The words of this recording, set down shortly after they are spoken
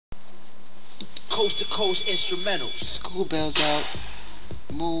Coast to coast instrumentals. School bells out.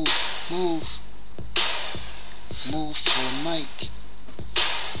 Move, move. Move for Mike.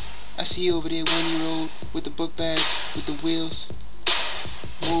 I see you over there, 1-year-old, with the book bag, with the wheels.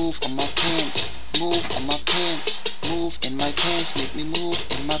 Move on my pants. Move on my pants. Move in my pants. Make me move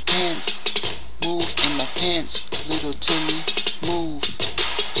in my pants. Move in my pants, little Timmy. Move.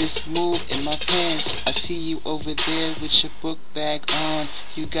 Just move in my pants. I see you over there with your book bag on.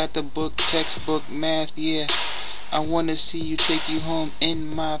 You got the book, textbook, math, yeah. I wanna see you take you home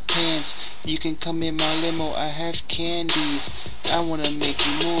in my pants. You can come in my limo, I have candies. I wanna make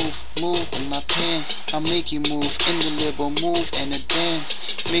you move, move in my pants. I'll make you move in the limo, move and a dance.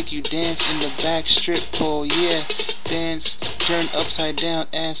 Make you dance in the back strip pole, yeah. Dance, turn upside down,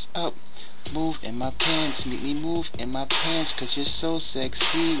 ass up. Move in my pants, make me move in my pants, cause you're so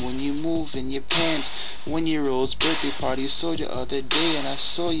sexy when you move in your pants. 1-year-old's birthday party, saw the other day and I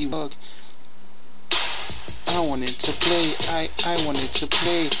saw you hug. I wanted to play, I wanted to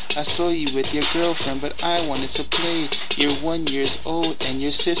play. I saw you with your girlfriend, but I wanted to play. You're 1 year old and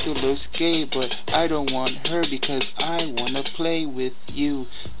your sister looks gay, but I don't want her because I wanna play with you.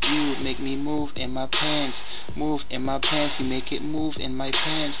 You make me move in my pants, move in my pants. You make it move in my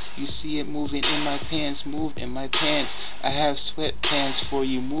pants. You see it moving in my pants, move in my pants. I have sweatpants for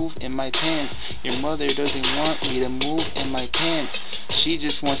you, move in my pants. Your mother doesn't want me to move in my pants. She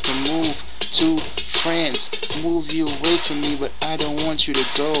just wants to move to France. Move you away from me, but I don't want you to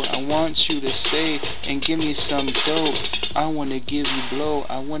go. I want you to stay and give me some dope. I wanna give you blow,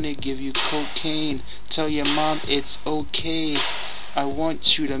 I wanna give you cocaine. Tell your mom it's okay. I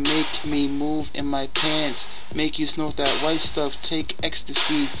want you to make me move in my pants. Make you snort that white stuff, take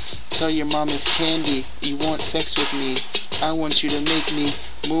ecstasy. Tell your mom it's candy, you want sex with me. I want you to make me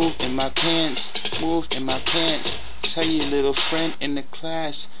move in my pants, move in my pants. Tell your little friend in the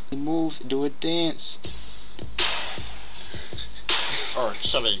class, move, do a dance. Or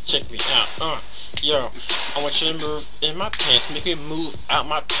somebody check me out. Yo, I want you to move in my pants, make me move out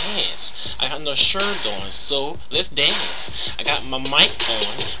my pants. I got no shirt on, so let's dance. I got my mic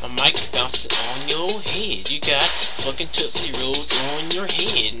on, my mic bouncing on your head. You got fucking Tootsie Rolls on your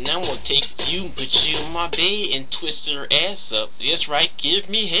head. And I'm gonna take you and put you in my bed and twist your ass up. That's right, give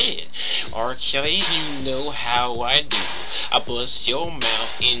me head. R. Kelly, you know how I do. I bust your mouth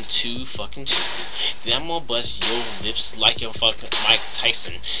into fucking two. Then I'm gonna bust your lips like you're fucking Mike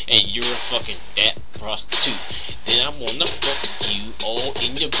Tyson, and you're a fucking that prostitute. Then I'm gonna fuck you all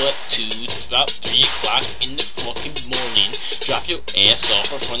in your butt too. About 3 o'clock in the fucking morning. Drop your ass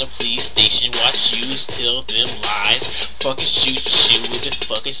off in front of the police station. Watch you tell them lies. Fucking shoot you with a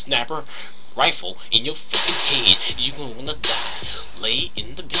fucking sniper rifle in your fucking head. You gonna wanna die. Lay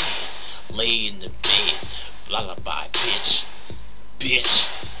in the bed. Lay in the bed. Lullaby, bitch. Bitch.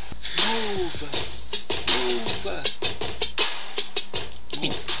 Move.